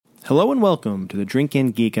Hello and welcome to the Drink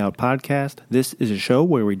and Geek Out podcast. This is a show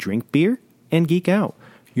where we drink beer and geek out.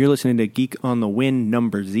 You're listening to Geek on the Win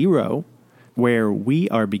number 0, where we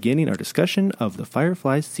are beginning our discussion of the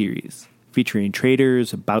Firefly series, featuring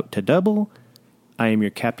traders about to double. I am your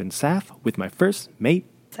Captain Saf with my first mate,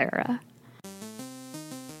 Sarah.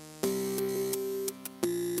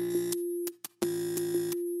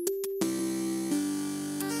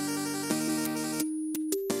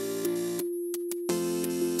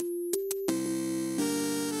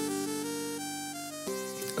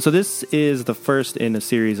 So this is the first in a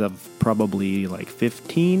series of probably like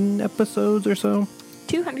 15 episodes or so.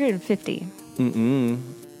 250.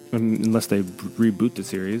 Unless they reboot the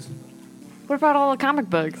series. What about all the comic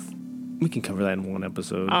books? We can cover that in one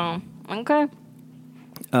episode. Oh, okay.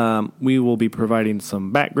 We will be providing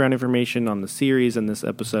some background information on the series in this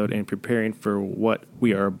episode and preparing for what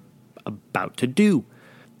we are about to do.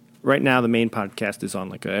 Right now, the main podcast is on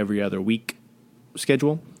like a every other week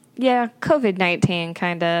schedule. Yeah, COVID-19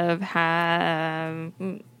 kind of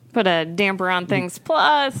put a damper on things.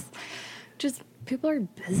 Plus, just people are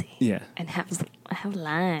busy. Yeah. And have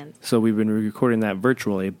lines. So we've been recording that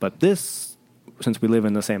virtually, but this, since we live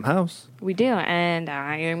in the same house. We do, and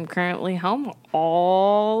I am currently home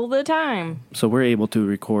all the time. So we're able to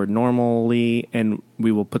record normally, and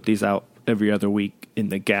we will put these out every other week in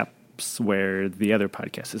the gaps where the other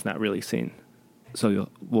podcast is not really seen. So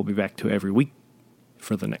we'll be back to every week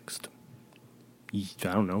for the next, I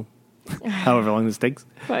don't know, however long this takes.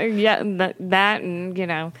 Well, yeah, that and, you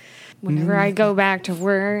know, whenever I go back to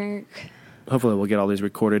work. Hopefully we'll get all these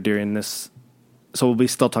recorded during this. So we'll be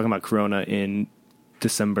still talking about Corona in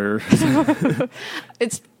December.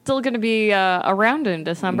 It's still going to be around in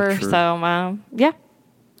December. True. So, yeah.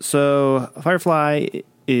 So Firefly,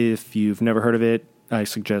 if you've never heard of it, I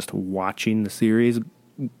suggest watching the series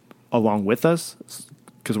along with us,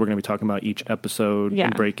 because we're going to be talking about each episode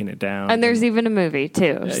and breaking it down. And there's even a movie,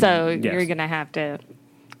 too. So yes. You're going to have to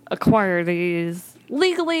acquire these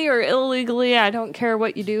legally or illegally. I don't care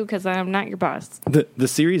what you do because I'm not your boss. The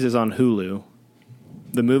series is on Hulu.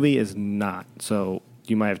 The movie is not. So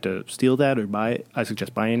you might have to steal that or buy it. I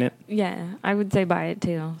suggest buying it. Yeah, I would say buy it,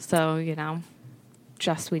 too. So, you know,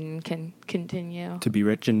 Joss Whedon can continue. To be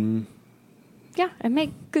rich and... Yeah, and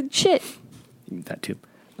make good shit. That, too.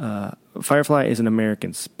 Firefly is an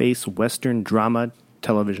American space western drama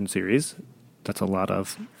television series. That's a lot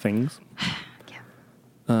of things.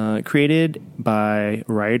 Yeah. Created by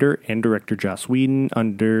writer and director Joss Whedon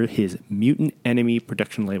under his Mutant Enemy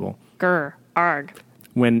production label. Grr. Arg.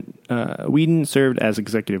 When Whedon served as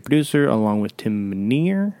executive producer along with Tim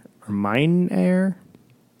Minear. I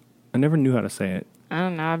never knew how to say it. I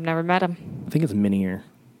don't know. I've never met him. I think it's Minear.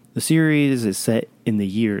 The series is set in the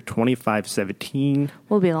year 2517.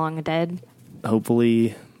 We'll be long dead.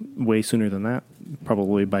 Hopefully way sooner than that.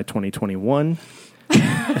 Probably by 2021.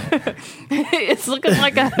 It's looking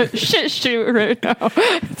like a shit shoot right now.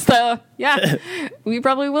 So, yeah, we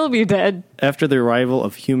probably will be dead. After the arrival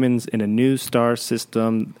of humans in a new star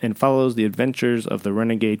system, and follows the adventures of the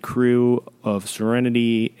renegade crew of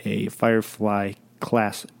Serenity, a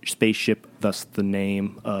Firefly-class spaceship, thus the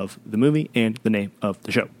name of the movie and the name of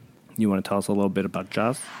the show. You want to tell us a little bit about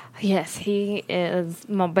Joss? Yes, he is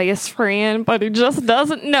my best friend, but he just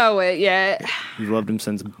doesn't know it yet. You've loved him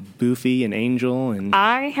since Buffy and Angel, and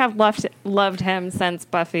I have loved him since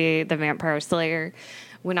Buffy the Vampire Slayer.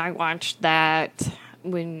 When I watched that,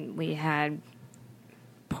 when we had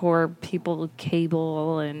poor people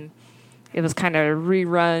cable, and it was kind of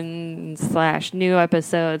rerun / new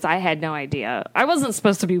episodes, I had no idea. I wasn't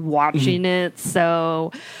supposed to be watching it,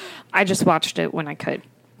 so I just watched it when I could.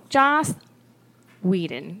 Joss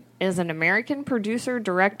Whedon is an American producer,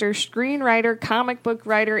 director, screenwriter, comic book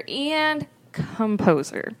writer, and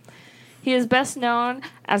composer. He is best known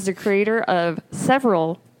as the creator of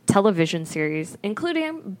several television series,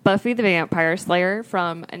 including Buffy the Vampire Slayer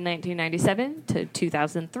from 1997 to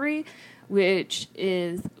 2003, which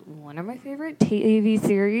is one of my favorite TV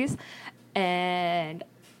series, and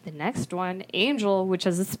the next one, Angel, which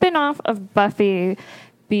is a spinoff of Buffy,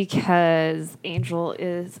 because Angel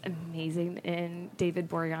is amazing, and David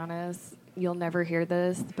Boreanaz, you'll never hear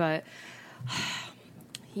this, but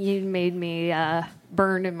he made me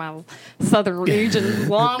burn in my southern region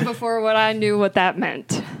long before what I knew what that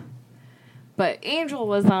meant. But Angel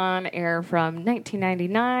was on air from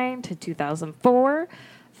 1999 to 2004.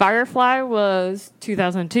 Firefly was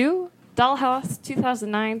 2002. Dollhouse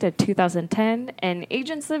 2009 to 2010. And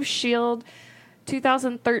Agents of S.H.I.E.L.D.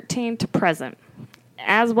 2013 to present.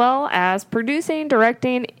 As well as producing,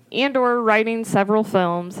 directing, and or writing several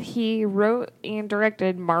films. He wrote and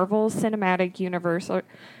directed Marvel Cinematic Universe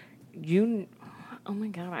Oh my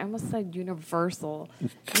god, I almost said Universal.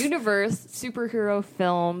 Universe superhero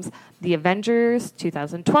films, The Avengers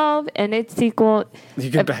 2012, and its sequel.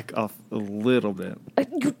 You can back off a little bit.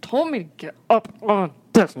 You told me to get up on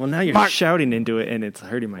this. Well, now you're shouting into it, and it's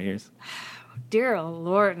hurting my ears. Dear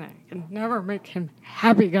Lord, I can never make him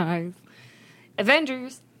happy, guys.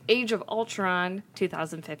 Avengers Age of Ultron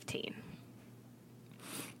 2015.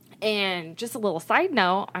 And just a little side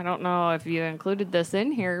note, I don't know if you included this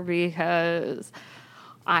in here because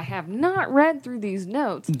I have not read through these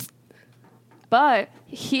notes, but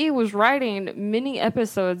he was writing mini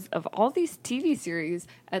episodes of all these TV series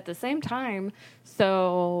at the same time.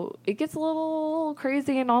 So it gets a little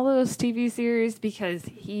crazy in all those TV series because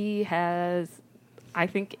he has, I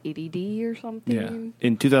think, ADD or something. Yeah.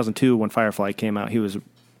 In 2002, when Firefly came out, he was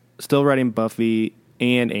still writing Buffy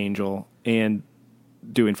and Angel and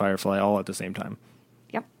doing Firefly all at the same time.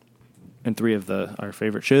 Yep. And 3 of our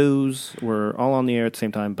favorite shows were all on the air at the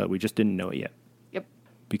same time, but we just didn't know it yet. Yep.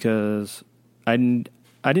 Because I didn't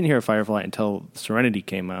hear of Firefly until Serenity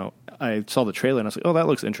came out. I saw the trailer and I was like, oh, that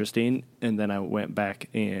looks interesting. And then I went back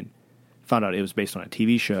and found out it was based on a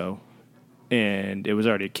TV show. And it was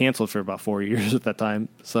already canceled for about 4 years at that time.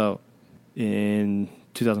 So in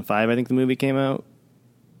 2005, I think the movie came out.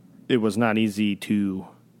 It was not easy to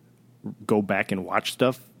go back and watch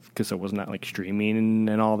stuff because there was not like streaming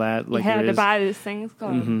and all that. Like you had to buy these things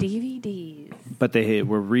called DVDs. But they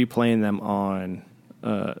were replaying them on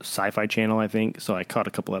Sci-Fi Channel, I think. So I caught a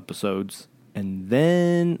couple episodes, and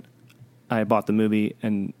then I bought the movie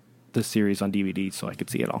and the series on DVD so I could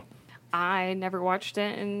see it all. I never watched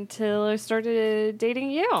it until I started dating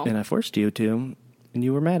you. And I forced you to, and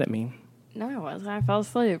you were mad at me. No, I wasn't. I fell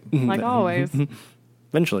asleep, like always.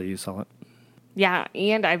 Eventually, you saw it. Yeah,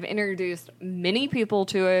 and I've introduced many people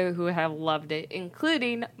to it who have loved it,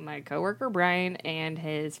 including my coworker Brian and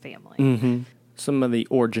his family. Mm-hmm. Some of the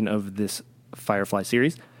origin of this Firefly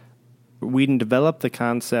series. Whedon developed the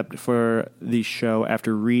concept for the show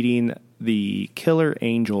after reading The Killer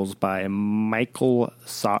Angels by Michael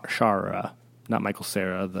Shara. Not Michael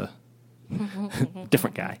Cera, the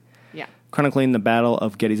different guy. Yeah. Chronicling the Battle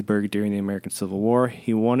of Gettysburg during the American Civil War.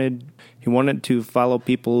 He wanted to follow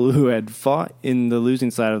people who had fought in the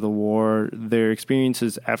losing side of the war, their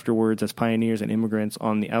experiences afterwards as pioneers and immigrants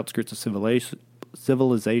on the outskirts of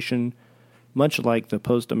civilization, much like the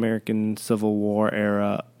post-American Civil War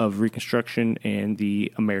era of Reconstruction and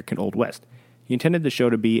the American Old West. He intended the show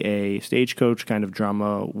to be a stagecoach kind of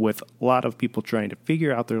drama with a lot of people trying to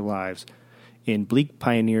figure out their lives in bleak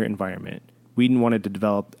pioneer environment. Whedon wanted to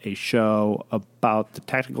develop a show about the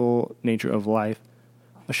tactical nature of life,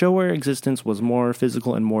 a show where existence was more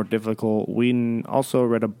physical and more difficult. Whedon also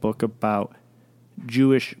read a book about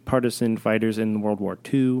Jewish partisan fighters in World War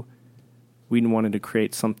II. Whedon wanted to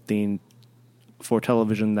create something for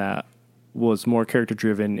television that was more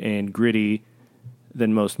character-driven and gritty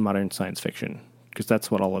than most modern science fiction, because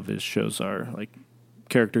that's what all of his shows are, like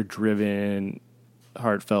character-driven,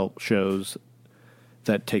 heartfelt shows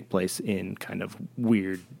that take place in kind of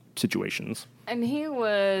weird situations. And he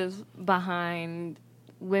was behind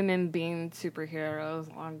women being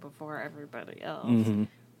superheroes long before everybody else. Mm-hmm.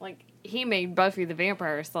 Like, he made Buffy the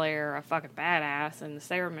Vampire Slayer a fucking badass, and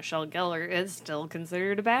Sarah Michelle Gellar is still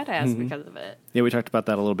considered a badass because of it. Yeah, we talked about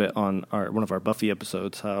that a little bit on one of our Buffy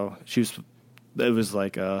episodes, how it was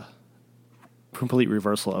like a complete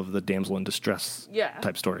reversal of the damsel in distress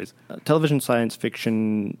type stories. Television science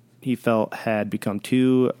fiction, he felt, had become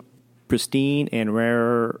too pristine and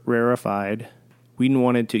rarefied. Whedon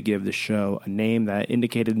wanted to give the show a name that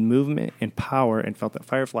indicated movement and power, and felt that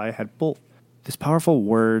Firefly had both. This powerful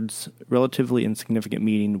words, relatively insignificant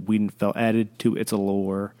meaning, Whedon felt added to its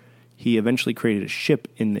allure. He eventually created a ship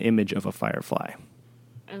in the image of a firefly.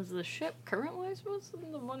 Is the ship currently supposed to be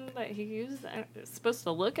the one that he used? It's supposed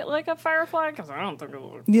to look like a firefly? Because I don't think it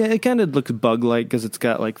looks... Yeah, it kind of looks bug-like because it's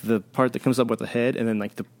got like the part that comes up with the head and then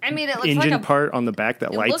like the engine part on the back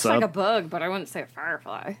that lights up. It looks like a bug, but I wouldn't say a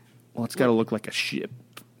firefly. Well, it's got to look like a ship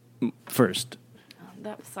first.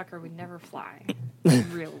 That sucker would never fly,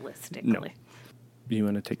 realistically. No. You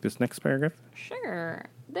want to take this next paragraph? Sure.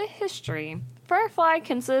 The history. Firefly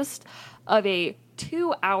consists of a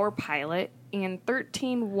 2-hour pilot and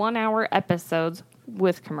 13 one-hour episodes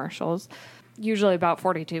with commercials, usually about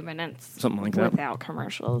 42 minutes. Something like that. Without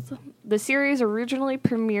commercials. The series originally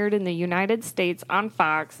premiered in the United States on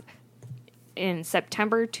Fox in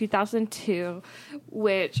September 2002,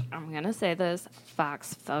 which, I'm going to say this,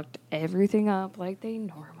 Fox fucked everything up like they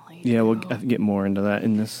normally do. Yeah, we'll get more into that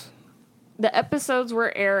in this. The episodes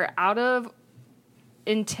were aired out of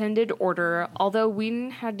intended order, although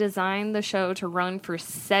Whedon had designed the show to run for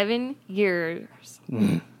 7 years.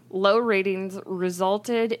 Low ratings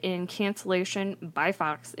resulted in cancellation by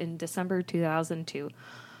Fox in December 2002.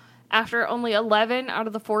 After only 11 out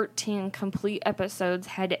of the 14 complete episodes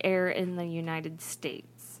had to air in the United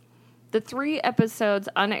States. The 3 episodes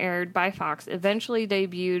unaired by Fox eventually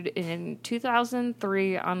debuted in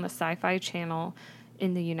 2003 on the Sci-Fi Channel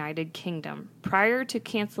in the United Kingdom. Prior to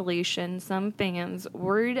cancellation, some fans,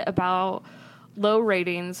 worried about low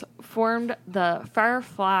ratings, formed the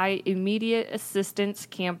Firefly Immediate Assistance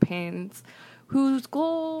campaigns, whose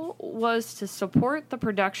goal was to support the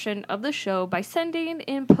production of the show by sending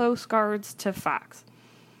in postcards to Fox.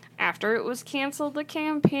 After it was canceled, the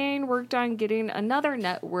campaign worked on getting another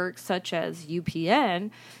network, such as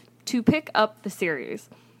UPN, to pick up the series.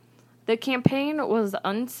 The campaign was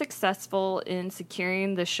unsuccessful in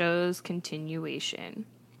securing the show's continuation.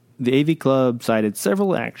 The AV Club cited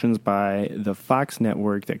several actions by the Fox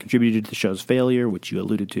network that contributed to the show's failure, which you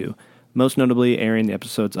alluded to, most notably airing the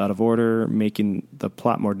episodes out of order, making the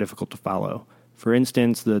plot more difficult to follow. For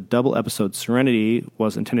instance, the double episode Serenity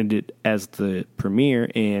was intended as the premiere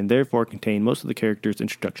and therefore contained most of the characters'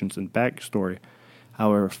 introductions and backstory.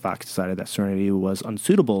 However, Fox decided that Serenity was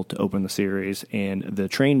unsuitable to open the series, and The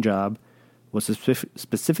Train Job was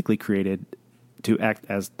specifically created to act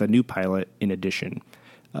as the new pilot in addition.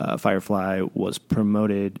 Firefly was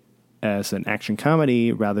promoted as an action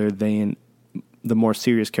comedy rather than the more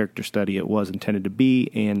serious character study it was intended to be,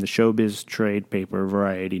 and the showbiz trade paper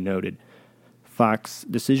Variety noted Fox's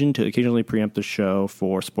decision to occasionally preempt the show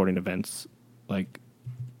for sporting events like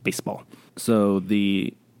baseball. So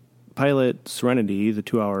the pilot Serenity, the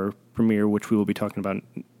 2-hour premiere, which we will be talking about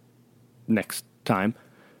next time,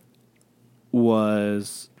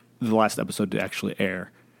 was the last episode to actually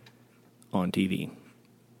air on TV.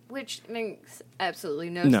 Which makes absolutely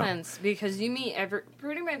no sense, because you meet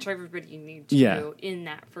pretty much everybody you need to in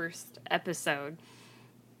that first episode.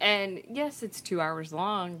 And yes, it's 2 hours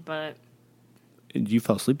long, but... You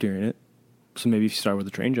fell asleep during it. So maybe if you start with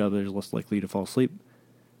the Train Job, there's less likely to fall asleep.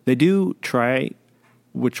 They do try,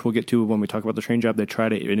 which we'll get to when we talk about the Train Job, they try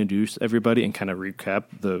to introduce everybody and kind of recap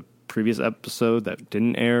the previous episode that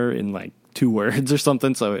didn't air in like 2 words or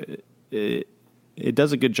something. So it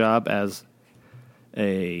does a good job as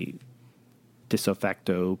a de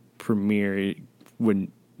facto premiere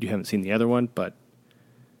when you haven't seen the other one, but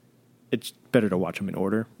it's better to watch them in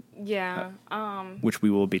order. Yeah. Which we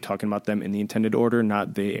will be talking about them in the intended order,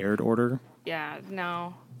 not the aired order. Yeah,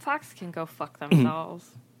 no. Fox can go fuck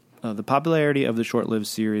themselves. The popularity of the short-lived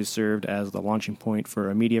series served as the launching point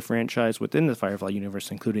for a media franchise within the Firefly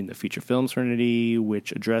universe, including the feature film Serenity,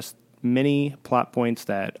 which addressed many plot points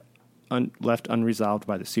that left unresolved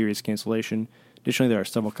by the series cancellation. Additionally, there are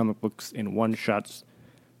several comic books and one-shots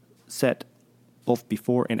set both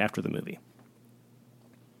before and after the movie.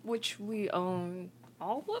 Which we own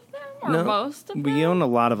all of them, or most of them? We own a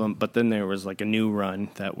lot of them, but then there was like a new run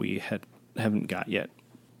that we haven't got yet.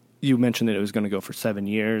 You mentioned that it was going to go for 7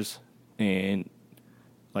 years, and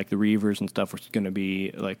like the Reavers and stuff was going to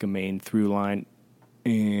be like a main through line.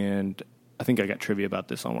 And I think I got trivia about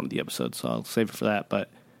this on one of the episodes, so I'll save it for that. But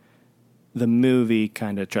the movie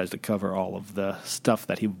kind of tries to cover all of the stuff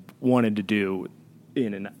that he wanted to do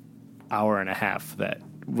in an hour and a half that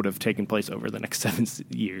would have taken place over the next 7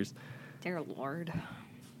 years. Dear Lord.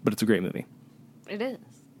 But it's a great movie. It is.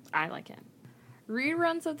 I like it.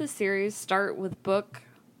 Reruns of the series start with Book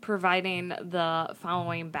providing the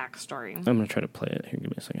following backstory. I'm going to try to play it. Here, give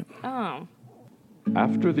me a second. Oh.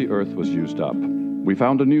 After the Earth was used up, we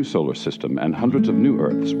found a new solar system, and hundreds of new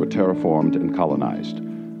Earths were terraformed and colonized.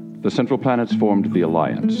 The central planets formed the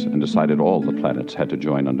Alliance and decided all the planets had to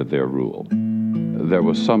join under their rule. There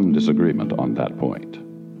was some disagreement on that point.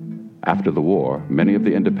 After the war, many of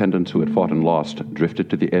the independents who had fought and lost drifted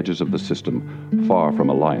to the edges of the system, far from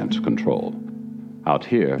Alliance control. Out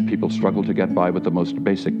here, people struggled to get by with the most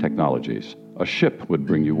basic technologies. A ship would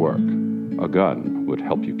bring you work. A gun would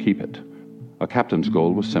help you keep it. A captain's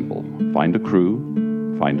goal was simple: find a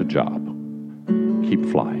crew, find a job. Keep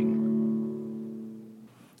flying.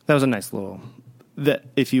 That was a nice little...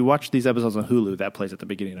 If you watch these episodes on Hulu, that plays at the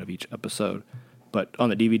beginning of each episode. But on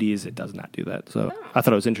the DVDs, it does not do that. So I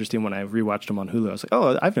thought it was interesting when I rewatched them on Hulu. I was like,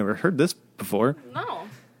 oh, I've never heard this before. No.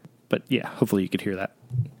 But yeah, hopefully you could hear that.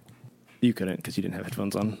 You couldn't because you didn't have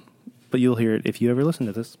headphones on. But you'll hear it if you ever listen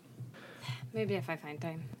to this. Maybe if I find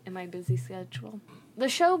time in my busy schedule. The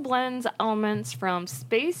show blends elements from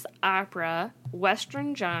space opera,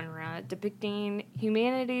 Western genre, depicting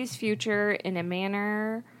humanity's future in a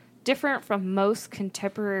manner different from most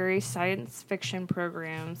contemporary science fiction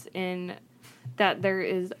programs in that there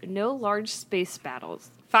is no large space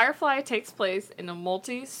battles. Firefly takes place in a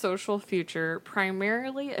multi-social future,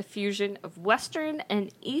 primarily a fusion of Western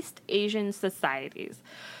and East Asian societies,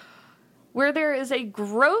 where there is a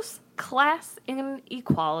gross class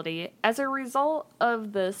inequality as a result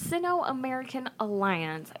of the Sino-American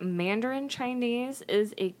alliance. Mandarin Chinese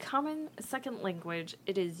is a common second language.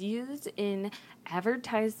 It is used in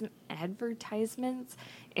advertisements,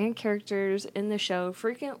 and characters in the show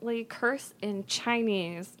frequently curse in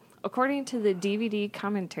Chinese. According to the DVD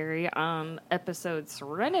commentary on episode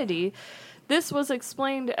Serenity, this was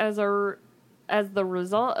explained as the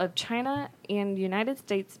result of China and United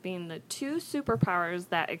States being the two superpowers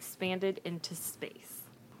that expanded into space.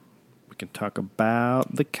 We can talk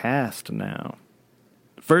about the cast now.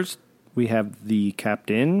 First, we have the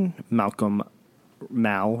captain,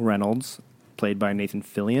 Mal Reynolds, played by Nathan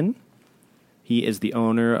Fillion. He is the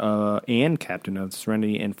owner and captain of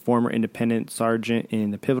Serenity and former independent sergeant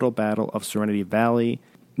in the pivotal battle of Serenity Valley.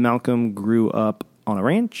 Malcolm grew up on a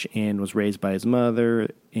ranch and was raised by his mother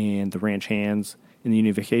and the ranch hands. In the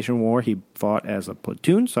Unification War, he fought as a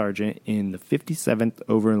platoon sergeant in the 57th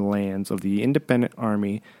Overlands of the Independent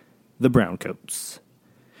Army, the Browncoats.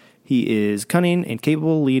 He is cunning and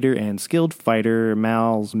capable leader and skilled fighter.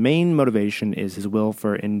 Mal's main motivation is his will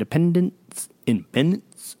for independence.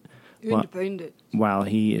 While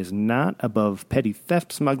he is not above petty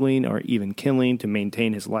theft, smuggling, or even killing to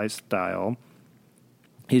maintain his lifestyle,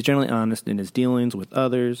 he's generally honest in his dealings with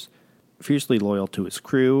others, fiercely loyal to his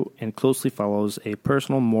crew, and closely follows a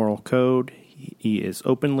personal moral code. He is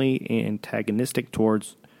openly antagonistic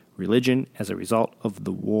towards religion as a result of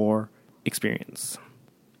the war experience.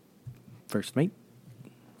 First mate.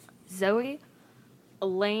 Zoe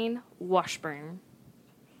Elaine Washburn.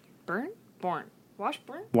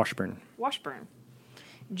 Washburn.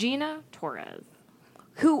 Gina Torres,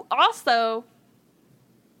 who also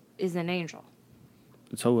is an angel.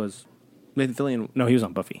 So was Nathan Fillion. No, he was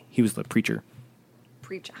on Buffy. He was the preacher.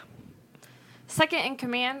 Second in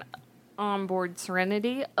command on board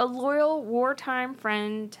Serenity, a loyal wartime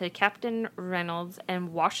friend to Captain Reynolds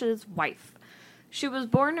and Wash's wife. She was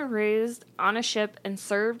born and raised on a ship and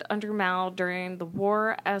served under Mal during the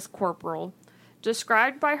war as corporal.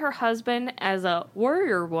 Described by her husband as a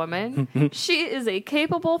warrior woman, she is a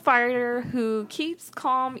capable fighter who keeps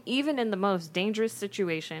calm even in the most dangerous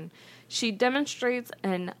situation. She demonstrates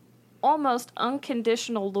an almost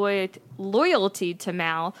unconditional loyalty to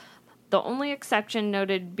Mal, the only exception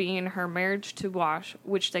noted being her marriage to Wash,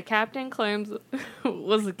 which the captain claims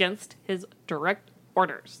was against his direct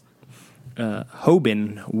orders.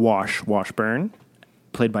 Hoban Washburn,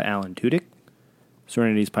 played by Alan Tudyk,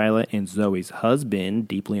 Serenity's pilot and Zoe's husband,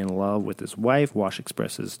 deeply in love with his wife. Wash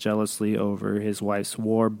expresses jealousy over his wife's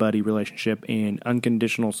war buddy relationship and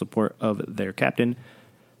unconditional support of their captain,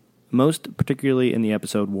 most particularly in the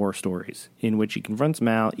episode War Stories, in which he confronts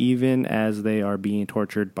Mal even as they are being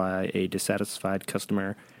tortured by a dissatisfied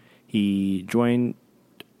customer. He joined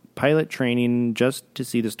pilot training just to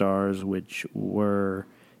see the stars, which were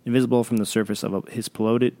invisible from the surface of his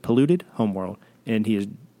polluted homeworld, and he has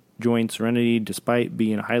joined Serenity despite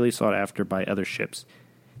being highly sought after by other ships.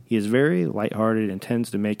 He is very lighthearted and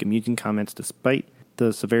tends to make amusing comments despite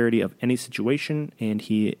the severity of any situation, and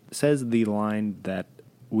he says the line that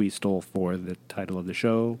we stole for the title of the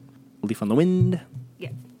show, Leaf on the Wind.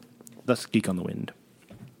 Yeah. Thus, Geek on the Wind.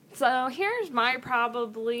 So here's my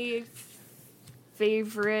probably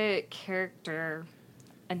favorite character,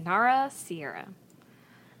 Inara Sierra.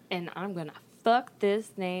 And I'm going to fuck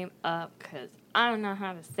this name up because I don't know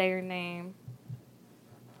how to say her name.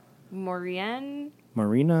 Marina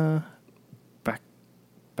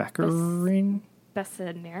Baccarin?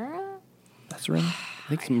 Bessanera? Besserin? I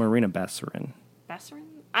think it's Marina Besserin. Besserin?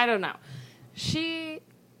 I don't know. She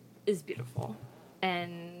is beautiful.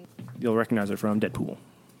 And you'll recognize her from Deadpool.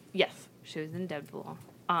 Yes, she was in Deadpool.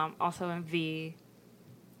 Also in V.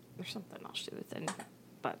 There's something else she was in.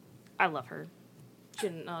 But I love her. She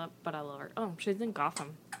didn't know it, but I love her. Oh, she's in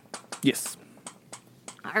Gotham. Yes.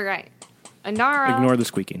 All right. Inara. Ignore the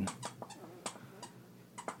squeaking.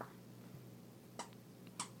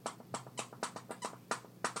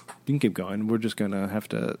 You can keep going. We're just going to have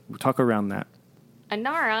to talk around that.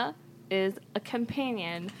 Inara is a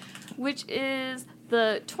companion, which is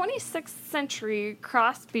the 26th century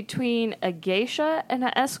cross between a geisha and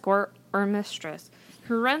an escort or mistress,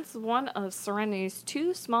 who rents one of Serenity's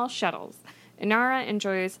two small shuttles. Inara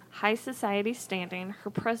enjoys high society standing.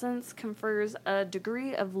 Her presence confers a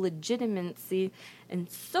degree of legitimacy and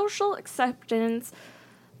social acceptance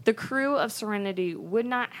the crew of Serenity would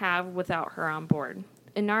not have without her on board.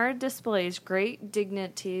 Inara displays great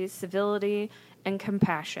dignity, civility, and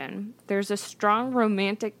compassion. There's a strong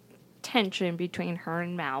romantic tension between her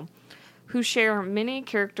and Mal, who share many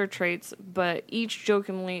character traits, but each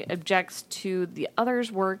jokingly objects to the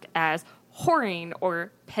other's work as whoring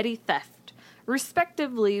or petty theft.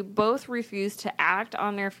 Respectively, both refuse to act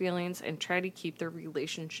on their feelings and try to keep their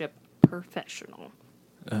relationship professional.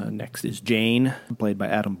 Next is Jane, played by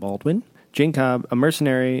Adam Baldwin. Jane Cobb, a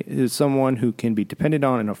mercenary, is someone who can be depended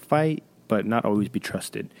on in a fight, but not always be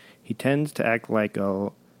trusted. He tends to act like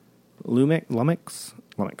a lummox,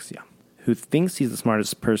 who thinks he's the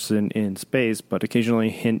smartest person in space, but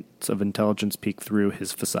occasionally hints of intelligence peek through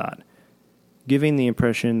his facade, giving the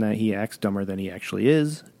impression that he acts dumber than he actually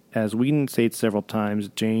is. As Whedon states several times,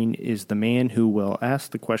 Jane is the man who will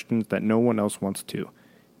ask the questions that no one else wants to.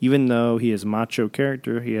 Even though he is a macho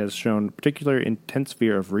character, he has shown particular intense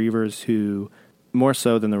fear of Reavers, who, more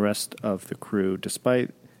so than the rest of the crew,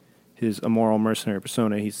 despite his immoral mercenary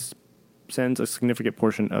persona, he sends a significant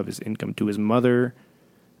portion of his income to his mother,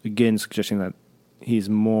 again suggesting that he's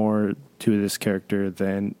more to this character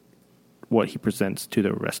than what he presents to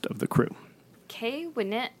the rest of the crew. Kay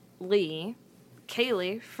Winnett Lee,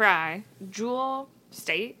 Kaylee Fry, Jewel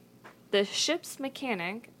State, the ship's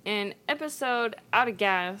mechanic. In episode Out of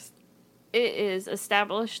Gas, it is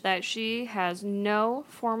established that she has no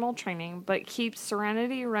formal training but keeps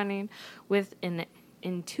Serenity running with an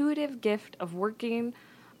intuitive gift of workings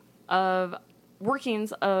of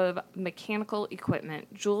mechanical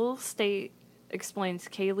equipment. Jewel State explains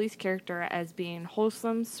Kaylee's character as being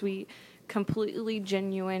wholesome, sweet, completely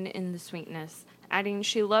genuine in the sweetness, adding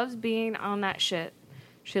she loves being on that ship.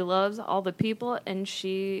 She loves all the people, and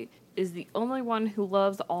she is the only one who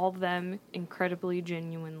loves all of them incredibly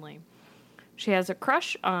genuinely. She has a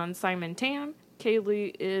crush on Simon Tam.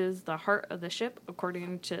 Kaylee is the heart of the ship,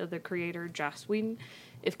 according to the creator Joss Whedon.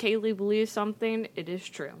 If Kaylee believes something, it is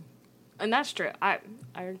true. And that's true. I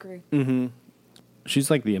agree. Mm-hmm. She's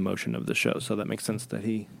like the emotion of the show, so that makes sense that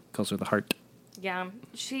he calls her the heart. Yeah,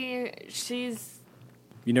 she's...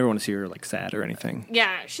 You never want to see her, like, sad or anything.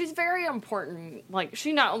 Yeah, she's very important. Like,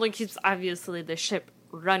 she not only keeps, obviously, the ship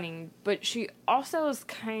running, but she also is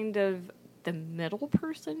kind of the middle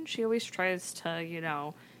person. She always tries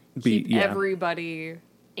to, keep everybody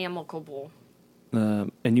amicable.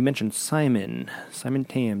 And you mentioned Simon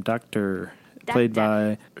Tam, Doctor, played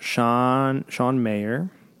by Sean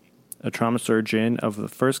Mayer, a trauma surgeon of the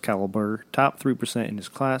first caliber, top 3% in his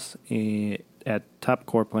class at Top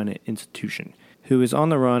Core Planet Institution, who is on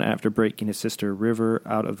the run after breaking his sister River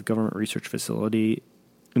out of the government research facility.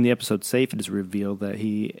 In the episode Safe, it is revealed that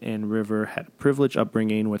he and River had a privileged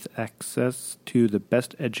upbringing with access to the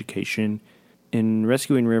best education. In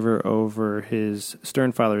rescuing River over his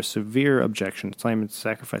stern father's severe objection, Simon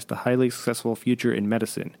sacrificed a highly successful future in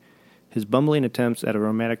medicine. His bumbling attempts at a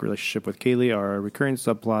romantic relationship with Kaylee are a recurring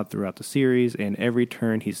subplot throughout the series, and every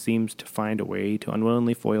turn he seems to find a way to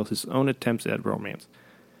unwillingly foil his own attempts at romance.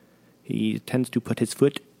 He tends to put his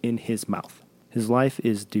foot in his mouth. His life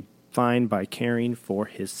is defined by caring for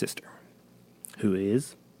his sister, who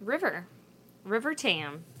is... River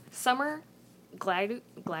Tam. Summer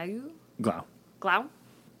Glau,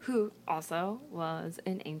 who also was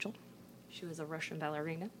an angel. She was a Russian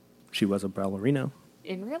ballerina. She was a ballerina.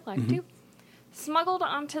 In real life, too. Smuggled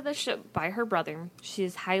onto the ship by her brother, she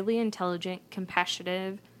is highly intelligent,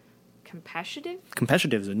 compassionate. Compassionate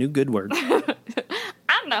is a new good word.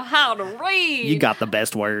 I know how to read. You got the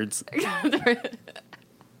best words.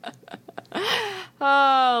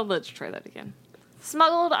 Oh, let's try that again.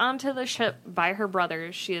 Smuggled onto the ship by her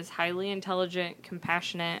brother, she is highly intelligent,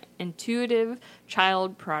 compassionate, intuitive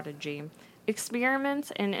child prodigy.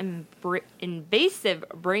 Experiments in invasive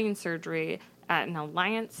brain surgery at an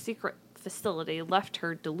Alliance secret facility left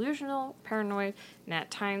her delusional, paranoid, and at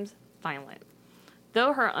times violent.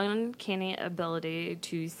 Though her uncanny ability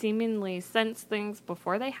to seemingly sense things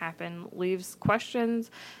before they happen leaves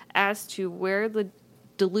questions as to where the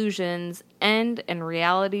delusions end and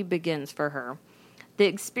reality begins for her. The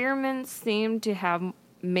experiments seem to have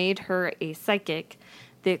made her a psychic.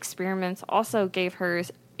 The experiments also gave her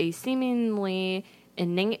a seemingly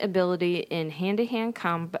innate ability in hand-to-hand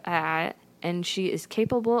combat, and she is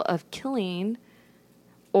capable of killing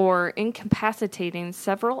or incapacitating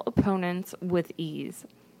several opponents with ease.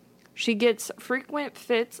 She gets frequent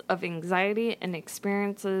fits of anxiety and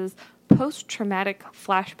experiences post-traumatic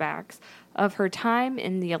flashbacks of her time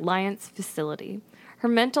in the Alliance facility. Her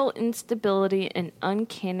mental instability and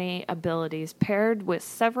uncanny abilities, paired with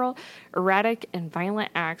several erratic and violent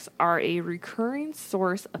acts, are a recurring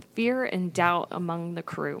source of fear and doubt among the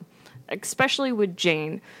crew. especially with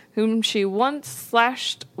Jane, whom she once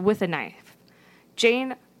slashed with a knife.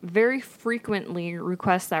 Jane very frequently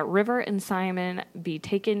requests that River and Simon be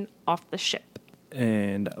taken off the ship.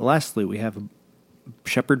 And lastly, we have a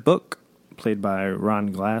shepherd book, played by Ron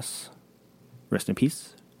Glass. Rest in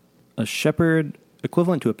peace. A shepherd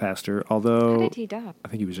equivalent to a pastor, although... How did he die? I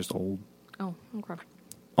think he was just old. Oh, okay.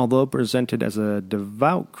 Although presented as a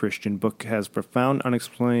devout Christian, book has profound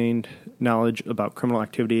unexplained knowledge about criminal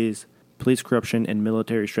activities, police corruption, and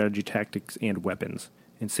military strategy, tactics, and weapons.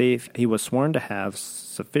 And say he was sworn to have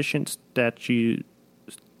sufficient statute...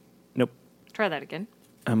 Nope. Try that again.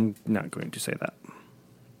 I'm not going to say that.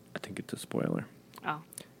 I think it's a spoiler. Oh.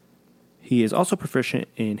 He is also proficient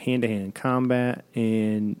in hand-to-hand combat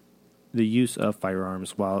and the use of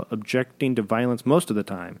firearms while objecting to violence most of the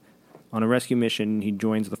time. On a rescue mission, he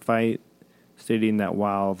joins the fight, stating that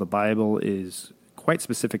while the Bible is quite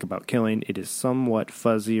specific about killing, it is somewhat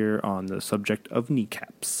fuzzier on the subject of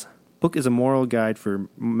kneecaps. Book is a moral guide for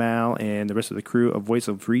Mal and the rest of the crew, a voice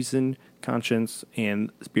of reason, conscience,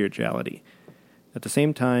 and spirituality. At the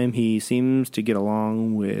same time, he seems to get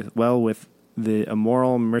along with the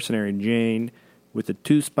immoral mercenary Jane, with the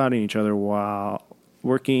two spotting each other while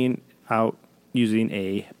working out using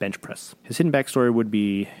a bench press. His hidden backstory would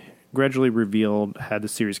be gradually revealed had the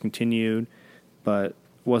series continued, but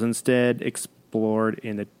was instead explored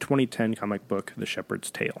in the 2010 comic book The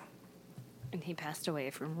Shepherd's Tale. And he passed away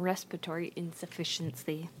from respiratory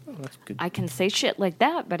insufficiency. Oh, that's good. I can say shit like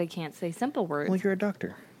that, but I can't say simple words. Well, you're a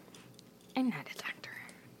doctor. I'm not a doctor.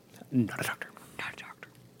 Not a doctor. Not a doctor.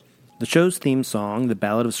 The show's theme song, The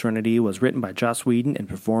Ballad of Serenity, was written by Joss Whedon and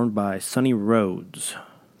performed by Sonny Rhodes.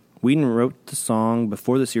 Whedon wrote the song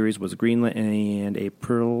before the series was greenlit, and a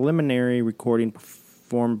preliminary recording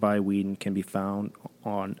performed by Whedon can be found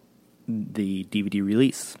on the DVD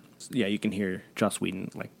release. Yeah, you can hear Joss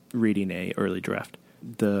Whedon reading a early draft.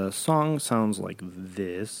 The song sounds like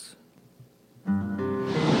this.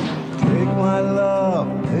 Take my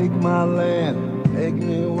love, take my land, take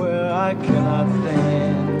me where I cannot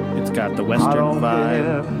stand. It's got the I Western don't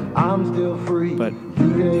vibe, care, I'm still free. but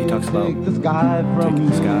You he talks about take the sky from taking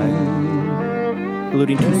the sky, me.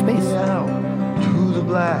 alluding to Take space. me out to the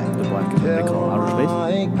black. The black is what they call outer space.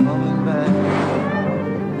 I ain't coming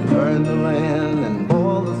back. Burn the land and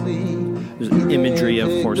boil the sea. There's imagery of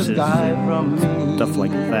Take the horses sky from and me. stuff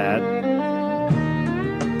like that.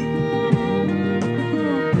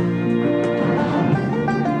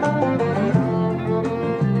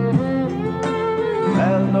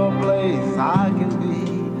 There's no place I can be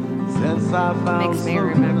since I found Makes me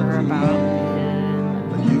remember about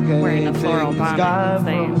him wearing a floral bonnet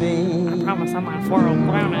and saying, I promise on my floral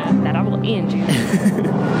bonnet that I will end you.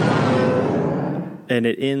 And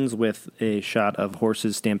it ends with a shot of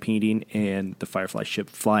horses stampeding and the Firefly ship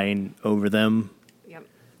flying over them. Yep.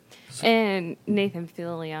 And Nathan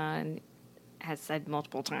Fillion has said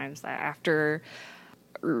multiple times that after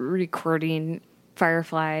recording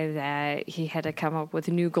Firefly that he had to come up with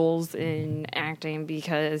new goals in acting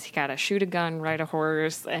because he got to shoot a gun, ride a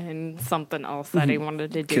horse, and something else that he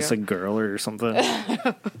wanted to do. Kiss a girl or something.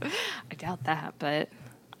 I doubt that, but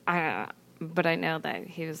I know that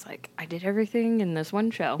he was like, I did everything in this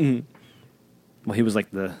one show. Mm. Well, he was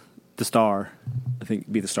like the star. I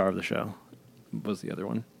think be the star of the show was the other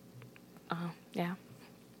one. Oh, yeah.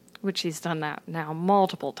 Which he's done that now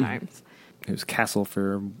multiple times. It was Castle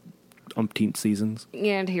for umpteenth seasons.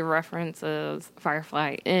 And he references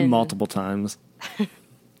Firefly in Multiple times.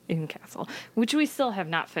 in Castle, which we still have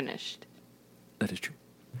not finished. That is true.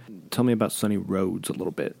 Tell me about Sonny Rhodes a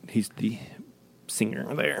little bit. He's the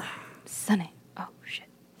singer there. Sonny. Oh, shit.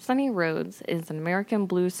 Sonny Rhodes is an American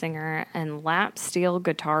blues singer and lap steel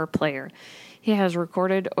guitar player. He has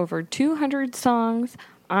recorded over 200 songs.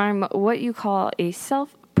 I'm what you call a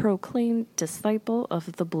self-proclaimed disciple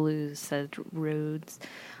of the blues, said Rhodes,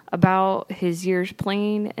 about his years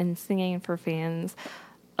playing and singing for fans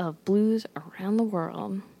of blues around the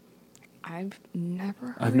world. I've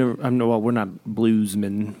never, well, we're not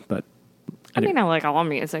bluesmen, but I mean, I like all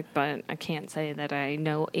music, but I can't say that I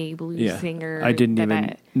know a blues singer. I didn't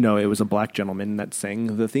even know it was a black gentleman that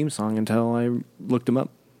sang the theme song until I looked him up.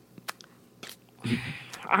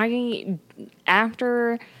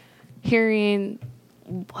 After hearing,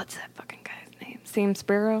 what's that fucking guy's name? Sam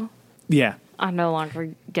Sparrow? Yeah. I no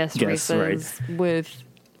longer guess races with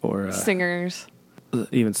or singers.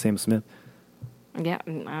 Even Sam Smith. Yeah.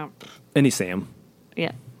 Any Sam.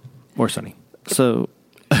 Yeah. Or Sonny. Yep. So,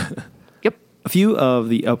 yep. A few of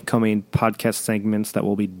the upcoming podcast segments that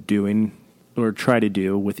we'll be doing or try to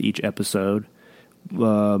do with each episode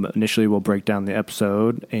Initially, we'll break down the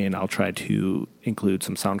episode, and I'll try to include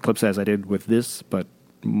some sound clips as I did with this, but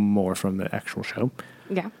more from the actual show.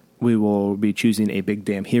 Yeah. We will be choosing a big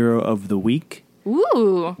damn hero of the week.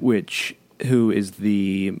 Ooh. Who is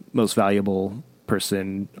the most valuable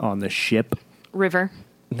person on the ship? River.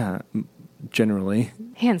 Not generally.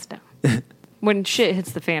 Hands down. When shit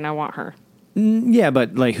hits the fan, I want her. Yeah,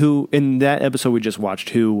 but like who in that episode we just watched,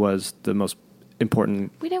 who was the most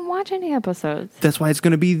important? We didn't watch any episodes. That's why it's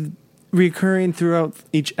going to be recurring throughout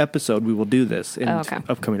each episode. We will do this in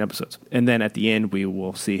upcoming episodes. And then at the end, we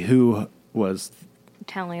will see who was...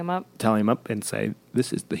 Tally him up and say,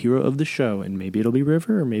 this is the hero of the show. And maybe it'll be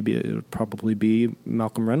River, or maybe it'll probably be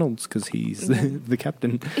Malcolm Reynolds, because he's the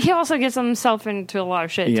captain. He also gets himself into a lot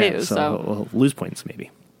of shit, too. So we'll lose points, maybe.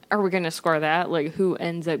 Are we going to score that? Like, who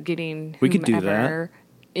ends up getting we could do that.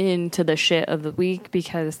 Into the shit of the week?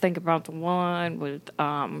 Because think about the one with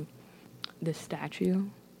the statue.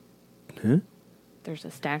 Huh? There's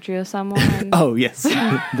a statue of someone. Oh, yes.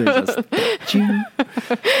 There's a statue.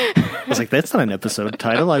 I was like, that's not an episode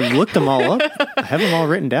title. I looked them all up. I have them all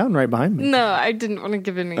written down right behind me. No, I didn't want to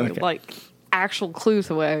give any, actual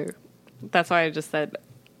clues away. That's why I just said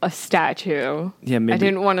a statue. Yeah, maybe. I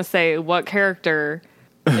didn't want to say what character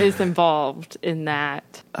is involved in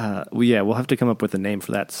that. We'll have to come up with a name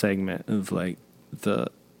for that segment of, like,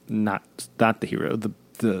 the not the hero,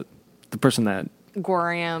 the person that...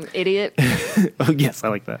 Goram idiot. Oh, yes, I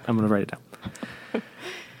like that. I'm going to write it down.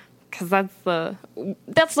 Because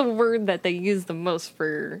that's the word that they use the most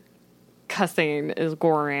for cussing is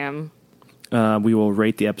Goram. We will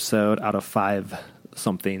rate the episode out of 5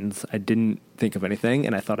 somethings. I didn't think of anything,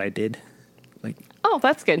 and I thought I did. Oh,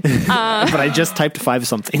 that's good. But I just typed 5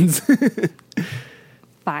 somethings.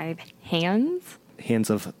 5 hands? Hands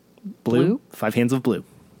of blue? 5 hands of blue,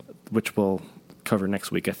 which we'll cover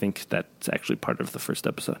next week. I think that's actually part of the first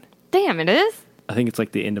episode. Damn, it is? I think it's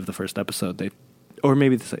like the end of the first episode. Or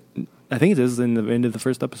maybe I think it is in the end of the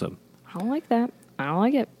first episode. I don't like that. I don't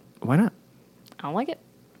like it. Why not? I don't like it.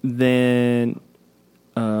 Then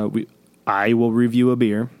I will review a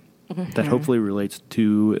beer that hopefully relates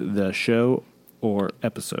to the show or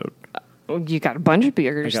episode. You got a bunch of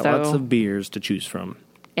beers. I got lots of beers to choose from.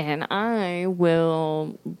 And I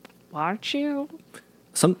will watch you.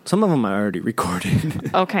 Some of them I already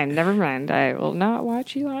recorded. Okay, never mind. I will not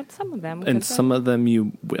watch you on some of them. And some of them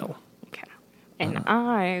you will. Okay. And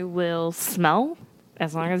I will smell,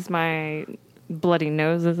 as long as my bloody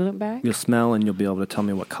nose isn't back. You'll smell, and you'll be able to tell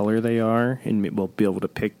me what color they are, and we'll be able to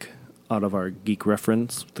pick out of our Geek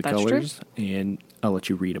reference the That's colors, true. And I'll let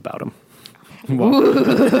you read about them.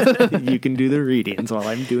 You can do the readings while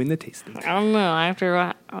I'm doing the tasting. I don't know.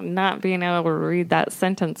 After not being able to read that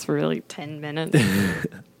sentence for like 10 minutes.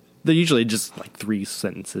 They're usually just like 3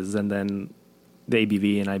 sentences, and then the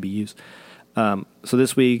ABV and IBUs. So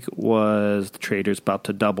this week was the Trader's About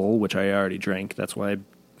to Double, which I already drank. That's why I'm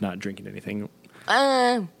not drinking anything.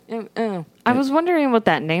 I was wondering what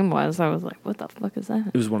that name was. I was like, what the fuck is that?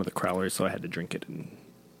 It was one of the crowlers, so I had to drink it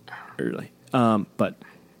early. But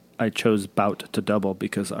I chose Bout to Double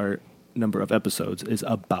because our number of episodes is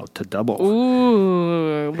about to double.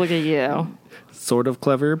 Ooh, look at you. Sort of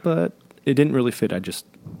clever, but it didn't really fit. I just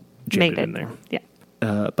jammed it in there.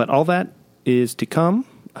 Yeah. But all that is to come.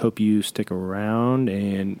 Hope you stick around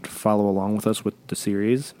and follow along with us with the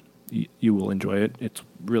series. You will enjoy it. It's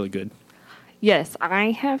really good. Yes,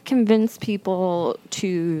 I have convinced people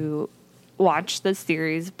to watch this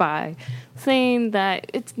series by saying that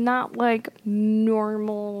it's not like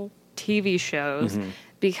normal TV shows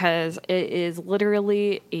because it is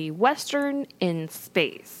literally a Western in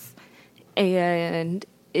space. And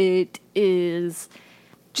it is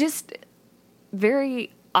just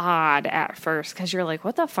very odd at first because you're like,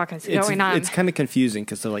 what the fuck is going on? It's kind of confusing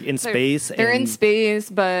because they're like in space. They're in space,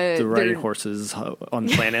 but they're riding horses on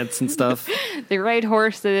planets and stuff. They ride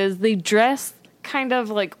horses. They dress kind of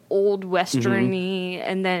like old Western-y,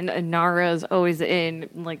 and then Inara's always in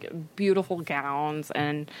like beautiful gowns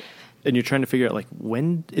and you're trying to figure out, like,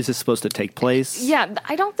 when is this supposed to take place? Yeah,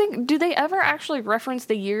 I don't think... Do they ever actually reference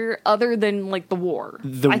the year other than, like, the war?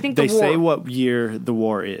 I think they the war... say what year the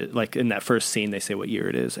war is. Like, in that first scene, they say what year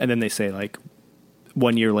it is. And then they say, like,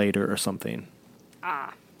 1 year later or something.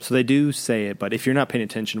 So they do say it, but if you're not paying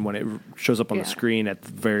attention when it shows up on the screen at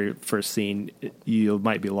the very first scene, you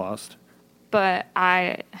might be lost. But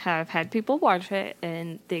I have had people watch it,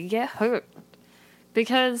 and they get hurt.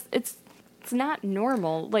 Because it's not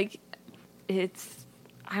normal. Like... I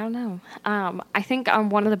don't know. I think on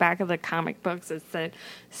one of the back of the comic books it said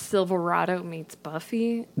Silverado meets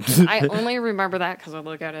Buffy. I only remember that because I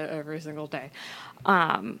look at it every single day.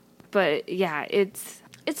 But yeah, it's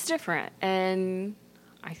different, and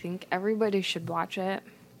I think everybody should watch it.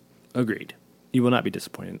 Agreed. You will not be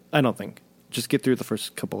disappointed. I don't think. Just get through the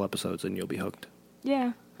first couple episodes and you'll be hooked.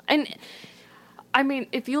 Yeah. And I mean,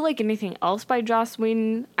 if you like anything else by Joss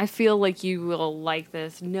Whedon, I feel like you will like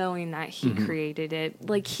this, knowing that he created it.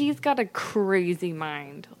 Like, he's got a crazy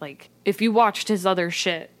mind. Like, if you watched his other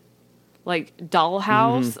shit, like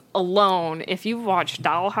Dollhouse alone, if you watched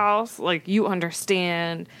Dollhouse, like, you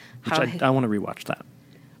understand how... I want to rewatch that.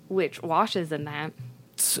 Which Wash is in that.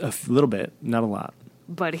 It's a little bit, not a lot.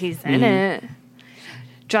 But he's in it.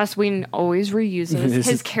 Joss Whedon always reuses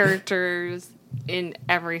his characters in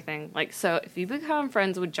everything. Like, so if you become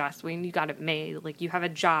friends with Joss Whedon, you got it made. Like, you have a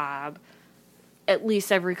job at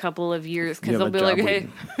least every couple of years, because they'll be like, hey,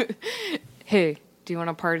 hey, do you want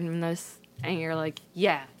to part in this? And you're like,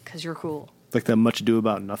 yeah, because you're cool. Like that Much Ado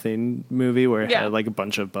About Nothing movie where it had like a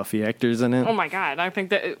bunch of Buffy actors in it. Oh my God. I think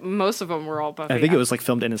that most of them were all Buffy. I think it was like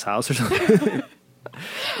filmed in his house or something.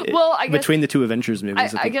 Well, I guess between the two Avengers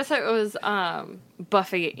movies. I guess it was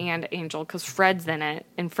Buffy and Angel, because Fred's in it,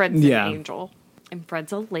 and Fred's an angel, and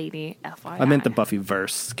Fred's a lady. FYI. I meant the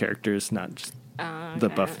Buffyverse characters, not just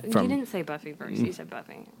the Buffy. You didn't say Buffyverse. You said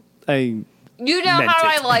Buffy. You know how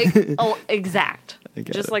I like exact.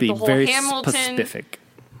 Just like the whole very Hamilton specific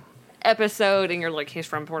episode, and you're like, he's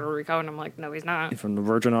from Puerto Rico, and I'm like, no, he's not. From the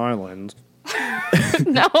Virgin Islands.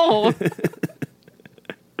 No.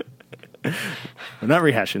 I'm not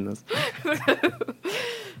rehashing this.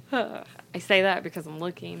 I say that because I'm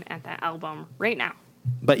looking at that album right now.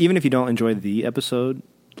 But even if you don't enjoy the episode,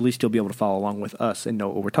 at least you'll be able to follow along with us and know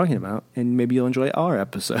what we're talking about, and maybe you'll enjoy our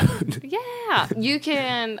episode. Yeah, you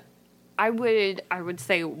can. I would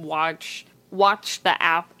say watch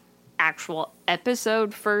the actual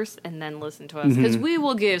episode first, and then listen to us, because we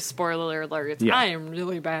will give spoiler alerts. Yeah. I am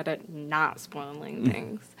really bad at not spoiling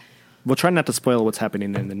things. We'll try not to spoil what's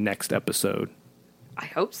happening in the next episode. I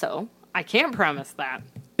hope so. I can't promise that.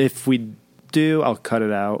 If we do, I'll cut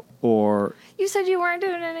it out, or... You said you weren't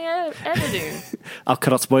doing any editing. I'll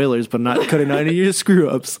cut out spoilers, but not cutting out any of your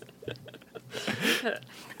screw-ups.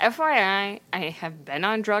 FYI, I have been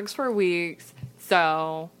on drugs for weeks,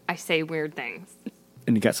 so I say weird things.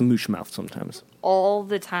 And you got some moosh mouth sometimes. All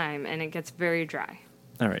the time, and it gets very dry.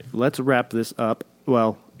 All right, let's wrap this up.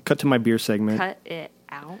 Well, cut to my beer segment. Cut it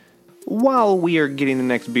out. While we are getting the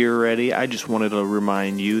next beer ready, I just wanted to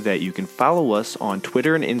remind you that you can follow us on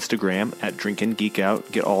Twitter and Instagram at Drink and Geek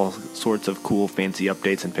Out. Get all sorts of cool, fancy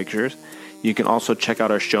updates and pictures. You can also check out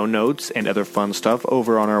our show notes and other fun stuff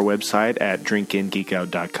over on our website at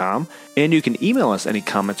drinkandgeekout.com. And you can email us any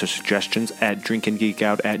comments or suggestions at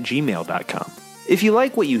drinkandgeekout@gmail.com. If you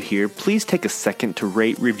like what you hear, please take a second to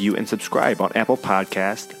rate, review, and subscribe on Apple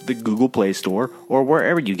Podcasts, the Google Play Store, or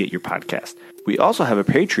wherever you get your podcast. We also have a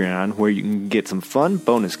Patreon where you can get some fun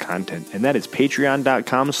bonus content, and that is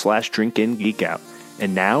patreon.com/drinkandgeekout.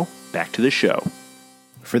 And now, back to the show.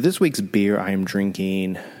 For this week's beer, I am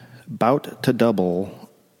drinking Bout to Double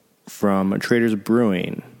from Trader's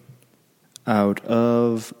Brewing out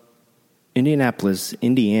of Indianapolis,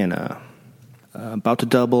 Indiana. Bout to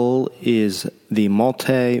Double is the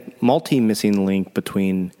malty missing link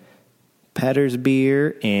between Patter's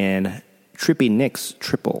Beer and Trippy Nick's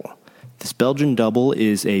Triple. This Belgian double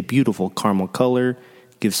is a beautiful caramel color,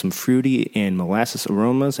 gives some fruity and molasses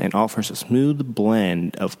aromas, and offers a smooth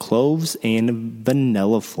blend of cloves and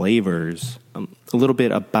vanilla flavors. A little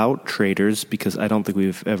bit about Traders, because I don't think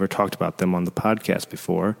we've ever talked about them on the podcast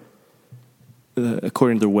before.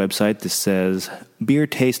 According to their website, this says, beer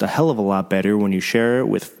tastes a hell of a lot better when you share it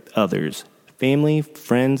with others, family,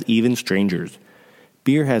 friends, even strangers.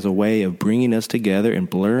 Beer has a way of bringing us together and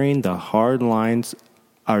blurring the hard lines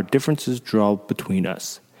our differences draw between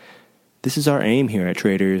us. This is our aim here at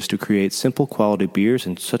Traders, to create simple quality beers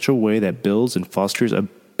in such a way that builds and fosters a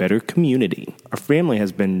better community. Our family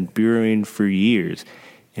has been brewing for years,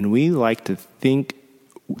 and we like to think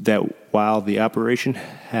that while the operation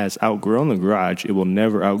has outgrown the garage, it will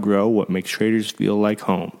never outgrow what makes Traders feel like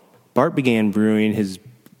home. Bart began brewing his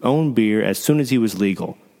own beer as soon as he was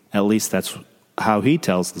legal. At least that's how he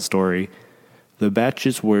tells the story. The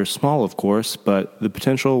batches were small, of course, but the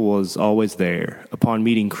potential was always there. Upon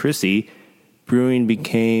meeting Chrissy, brewing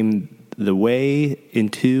became the way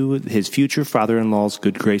into his future father-in-law's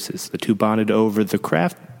good graces. The two bonded over the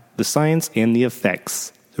craft, the science, and the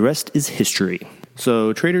effects. The rest is history.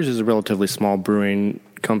 So Traders is a relatively small brewing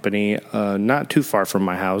company, not too far from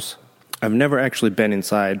my house. I've never actually been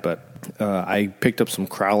inside, but I picked up some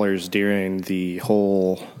crowlers during the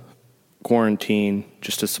whole quarantine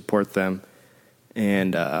just to support them.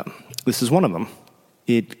 And this is one of them.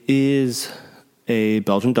 It is a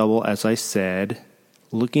Belgian double, as I said.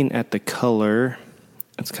 Looking at the color,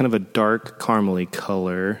 it's kind of a dark caramely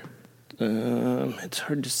color. It's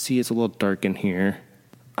hard to see. It's a little dark in here.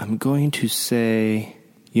 I'm going to say,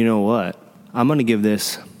 you know what? I'm going to give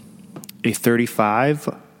this a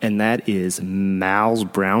 35, and that is Mal's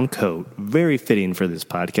brown coat. Very fitting for this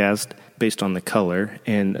podcast based on the color.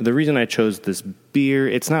 And the reason I chose this beer,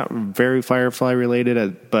 it's not very Firefly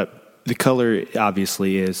related, but the color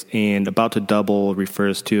obviously is. And About to Double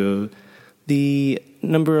refers to the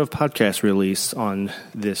number of podcasts released on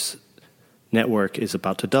this network is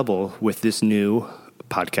about to double with this new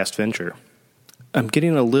podcast venture. I'm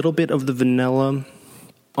getting a little bit of the vanilla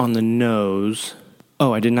on the nose.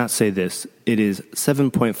 Oh, I did not say this. It is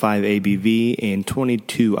 7.5 ABV and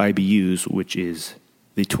 22 IBUs, which is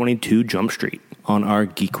the 22 Jump Street on our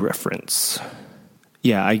Geek reference.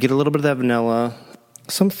 Yeah, I get a little bit of that vanilla,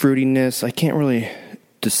 some fruitiness. I can't really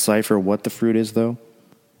decipher what the fruit is, though.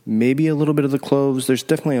 Maybe a little bit of the cloves. There's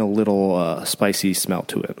definitely a little spicy smell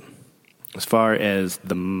to it. As far as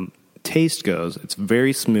the taste goes, it's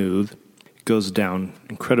very smooth. It goes down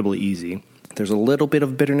incredibly easy. There's a little bit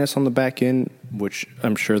of bitterness on the back end, which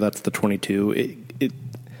I'm sure that's the 22. It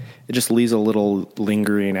just leaves a little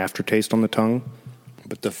lingering aftertaste on the tongue.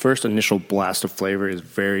 But the first initial blast of flavor is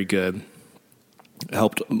very good. It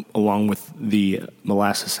helped along with the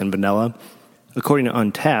molasses and vanilla. According to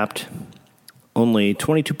Untappd, only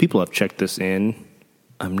 22 people have checked this in.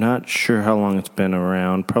 I'm not sure how long it's been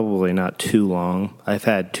around. Probably not too long. I've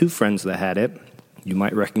had 2 friends that had it. You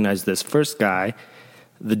might recognize this first guy,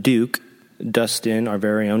 the Duke, Dustin, our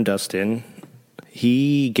very own Dustin.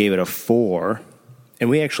 He gave it a 4. And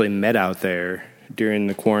we actually met out there during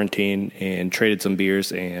the quarantine and traded some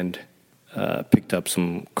beers and picked up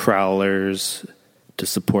some crowlers to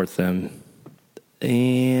support them.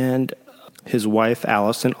 And his wife,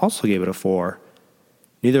 Allison, also gave it a 4.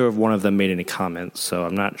 Neither of one of them made any comments, so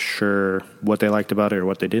I'm not sure what they liked about it or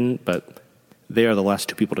what they didn't, but they are the last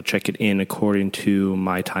 2 people to check it in according to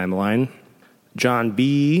my timeline. John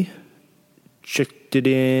B. checked it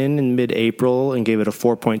in mid-April and gave it a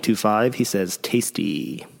 4.25. He says,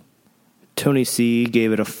 tasty. Tony C.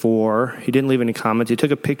 gave it a 4. He didn't leave any comments. He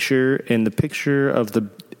took a picture, and the picture of the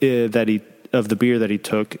beer that he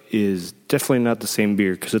took is definitely not the same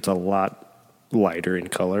beer because it's a lot lighter in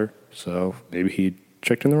color, so maybe he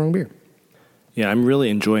checked in the wrong beer. Yeah, I'm really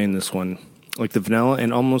enjoying this one. Like the vanilla,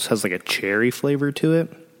 and almost has like a cherry flavor to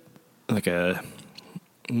it. Like a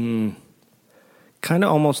kind of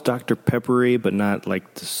almost Dr. Peppery, but not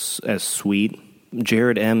like this, as sweet.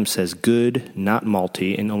 Jared M. says good, not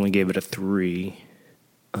malty, and only gave it a 3.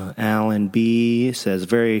 Alan B. says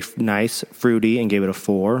very nice, fruity, and gave it a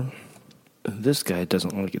 4. This guy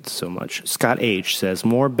doesn't like it so much. Scott H. says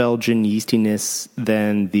more Belgian yeastiness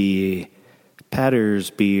than the Patter's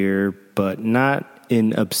beer, but not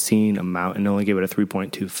in obscene amount, and only gave it a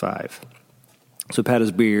 3.25. So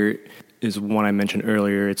Patter's beer is one I mentioned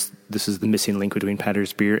earlier. This is the missing link between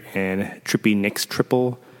Patter's beer and Trippy Nick's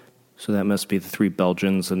Triple. So that must be the 3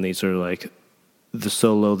 Belgians, and these are like the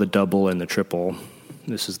solo, the double, and the triple.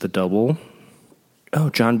 This is the double. Oh,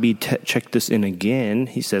 John B. checked this in again.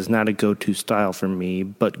 He says, not a go-to style for me,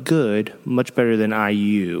 but good, much better than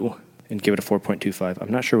IU, and give it a 4.25.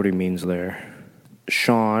 I'm not sure what he means there.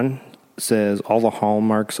 Sean says, all the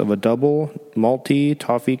hallmarks of a double, malty,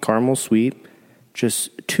 toffee, caramel, sweet, just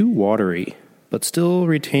too watery, but still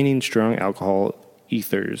retaining strong alcohol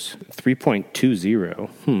ethers.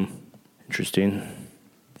 3.20. Interesting.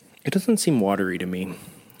 It doesn't seem watery to me.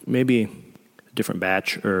 Maybe a different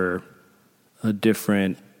batch or a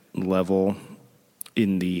different level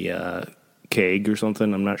in the keg or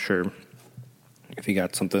something. I'm not sure if he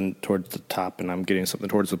got something towards the top and I'm getting something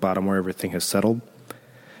towards the bottom where everything has settled.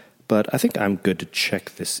 But I think I'm good to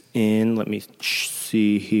check this in. Let me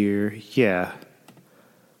see here. Yeah.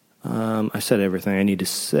 I said everything I need to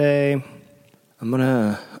say.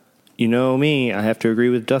 You know me, I have to agree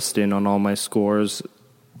with Dustin on all my scores.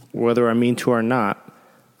 Whether I mean to or not,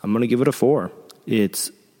 I'm going to give it a 4. It's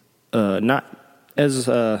not, as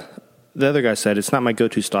the other guy said, it's not my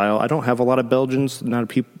go-to style. I don't have a lot of Belgians.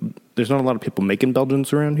 There's not a lot of people making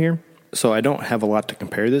Belgians around here. So I don't have a lot to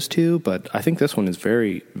compare this to, but I think this one is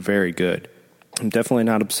very, very good. I'm definitely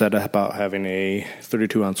not upset about having a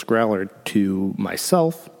 32-ounce growler to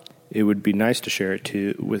myself. It would be nice to share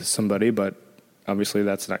it with somebody, but obviously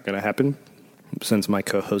that's not going to happen. Since my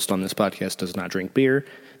co-host on this podcast does not drink beer,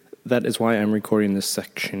 that is why I'm recording this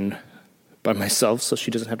section by myself, so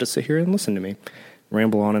she doesn't have to sit here and listen to me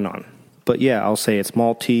ramble on and on. But yeah, I'll say it's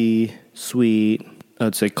malty, sweet.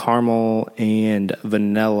 I'd say caramel and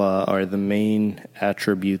vanilla are the main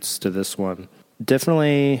attributes to this one.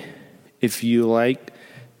 definitely, if you like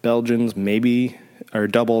Belgians, maybe, or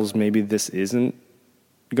doubles, maybe this isn't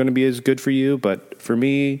going to be as good for you. But for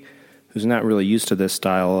me, who's not really used to this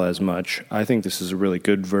style as much, I think this is a really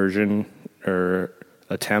good version or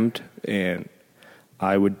attempt, and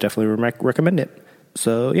I would definitely recommend it.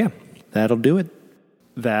 So, yeah, that'll do it.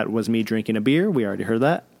 That was me drinking a beer. We already heard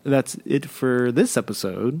that. That's it for this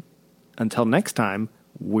episode. Until next time,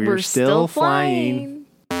 we're still flying.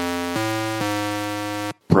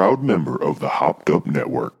 Proud member of the Hopped Up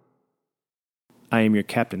Network. I am your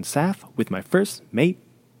Captain Saf with my first mate,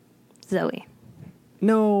 Zoe.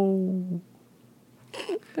 No.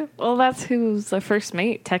 Well, that's who's the first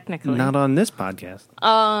mate, technically. Not on this podcast.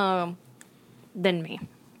 Then me.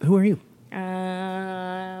 Who are you?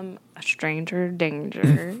 A stranger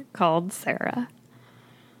danger called Sarah.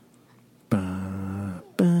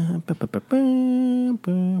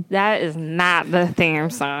 That is not the theme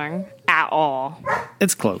song at all.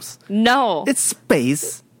 It's close. No. It's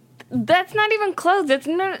space. That's not even close. It's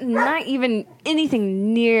not even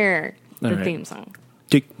anything near the theme song.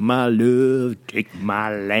 Take my love, take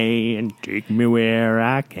my land, take me where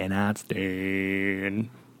I cannot stand.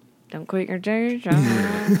 Don't quit your day job.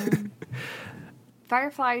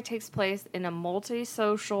 Firefly takes place in a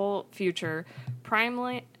multi-social future,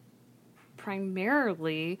 primarily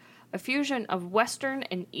a fusion of Western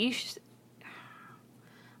and East.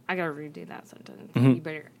 I gotta redo that sentence. Mm-hmm. You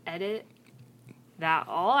better edit that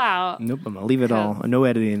all out. Nope, I'm gonna leave it all. No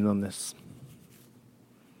editing on this.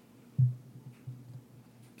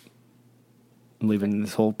 I'm leaving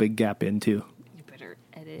this whole big gap in too. You better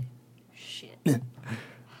edit shit.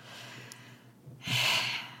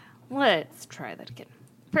 Let's try that again.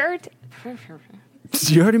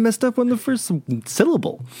 You already messed up on the first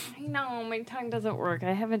syllable. I know, my tongue doesn't work.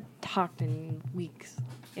 I haven't talked in weeks.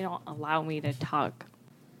 They don't allow me to talk.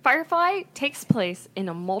 Firefly takes place in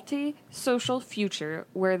a multi-social future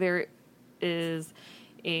where there is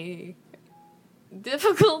a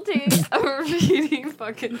difficulty of repeating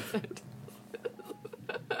fucking sentences.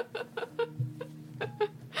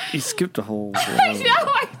 You skipped a whole... I know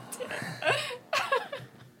I did.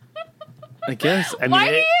 I guess. I mean,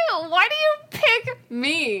 why do you pick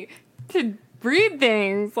me to read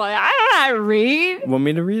things? Like, I don't know how to read. Want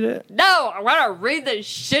me to read it? No, I want to read this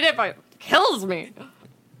shit if it kills me.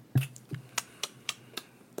 Do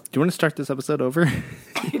you want to start this episode over?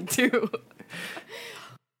 I do.